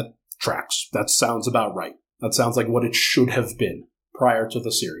 yeah, that tracks. That sounds about right. That sounds like what it should have been prior to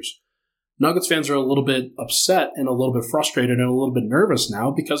the series. Nuggets fans are a little bit upset and a little bit frustrated and a little bit nervous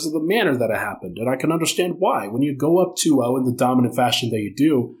now because of the manner that it happened. And I can understand why. When you go up 2-0 in the dominant fashion that you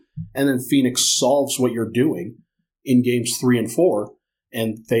do, and then Phoenix solves what you're doing in games 3 and 4,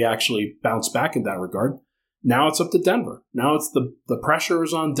 and they actually bounce back in that regard, now it's up to Denver. Now it's the pressure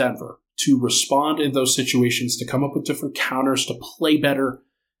is on Denver to respond in those situations, to come up with different counters, to play better,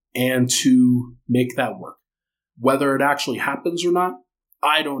 and to make that work. Whether it actually happens or not,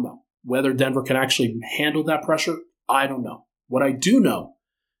 I don't know. Whether Denver can actually handle that pressure, I don't know. What I do know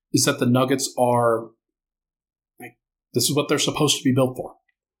is that the Nuggets are, this is what they're supposed to be built for.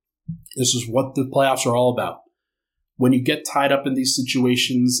 This is what the playoffs are all about. When you get tied up in these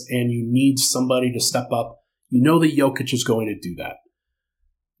situations and you need somebody to step up, you know that Jokic is going to do that.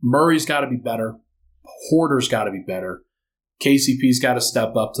 Murray's got to be better. Porter's got to be better. KCP's got to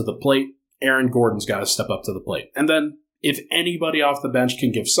step up to the plate. Aaron Gordon's got to step up to the plate. And then if anybody off the bench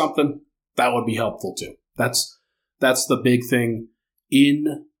can give something, that would be helpful too. That's the big thing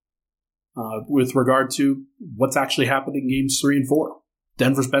in with regard to what's actually happened in games 3 and 4.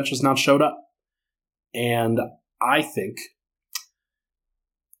 Denver's bench has not showed up. And I think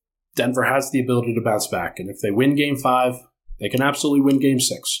Denver has the ability to bounce back. And if they win Game 5, they can absolutely win Game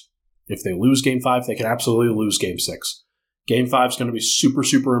 6. If they lose Game 5, they can absolutely lose Game 6. Game 5 is going to be super,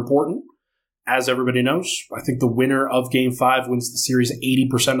 super important. As everybody knows, I think the winner of Game 5 wins the series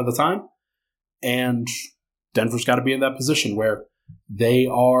 80% of the time. And Denver's got to be in that position where they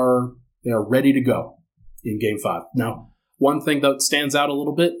are ready to go in Game 5. Now, One thing that stands out a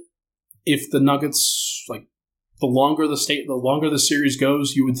little bit, if the Nuggets, the longer the series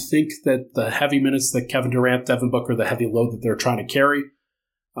goes, you would think that the heavy minutes that Kevin Durant, Devin Booker, the heavy load that they're trying to carry,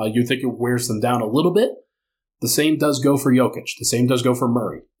 you'd think it wears them down a little bit. The same does go for Jokic. The same does go for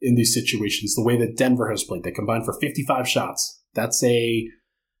Murray in these situations. The way that Denver has played, they combined for 55 shots. That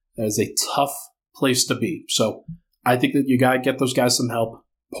is a tough place to be. So I think that you got to get those guys some help.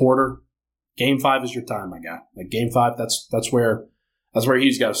 Porter, Game 5 is your time, my guy. Game 5, that's where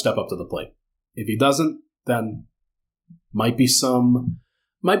he's got to step up to the plate. If he doesn't, then might be some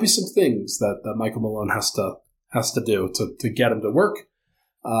things that Michael Malone has to do to get him to work,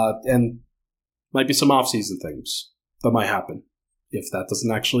 and might be some offseason things that might happen if that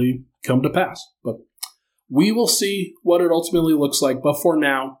doesn't actually come to pass. But we will see what it ultimately looks like. But for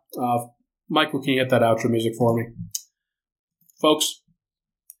now, Michael, can you hit that outro music for me? Folks,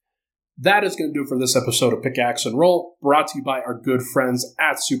 that is going to do it for this episode of Pickaxe and Roll, brought to you by our good friends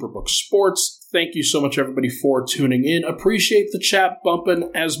at Superbook Sports. Thank you so much, everybody, for tuning in. Appreciate the chat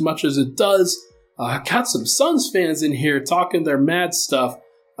bumping as much as it does. Got some Suns fans in here talking their mad stuff.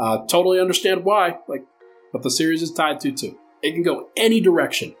 Totally understand why, but the series is tied 2-2. It can go any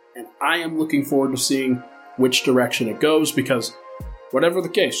direction, and I am looking forward to seeing which direction it goes, because whatever the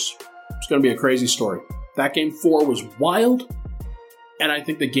case, it's going to be a crazy story. That Game 4 was wild, and I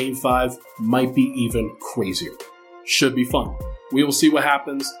think that Game 5 might be even crazier. Should be fun. We will see what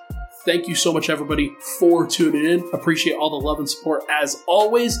happens. Thank you so much, everybody, for tuning in. Appreciate all the love and support. As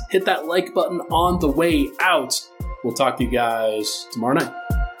always, hit that like button on the way out. We'll talk to you guys tomorrow night.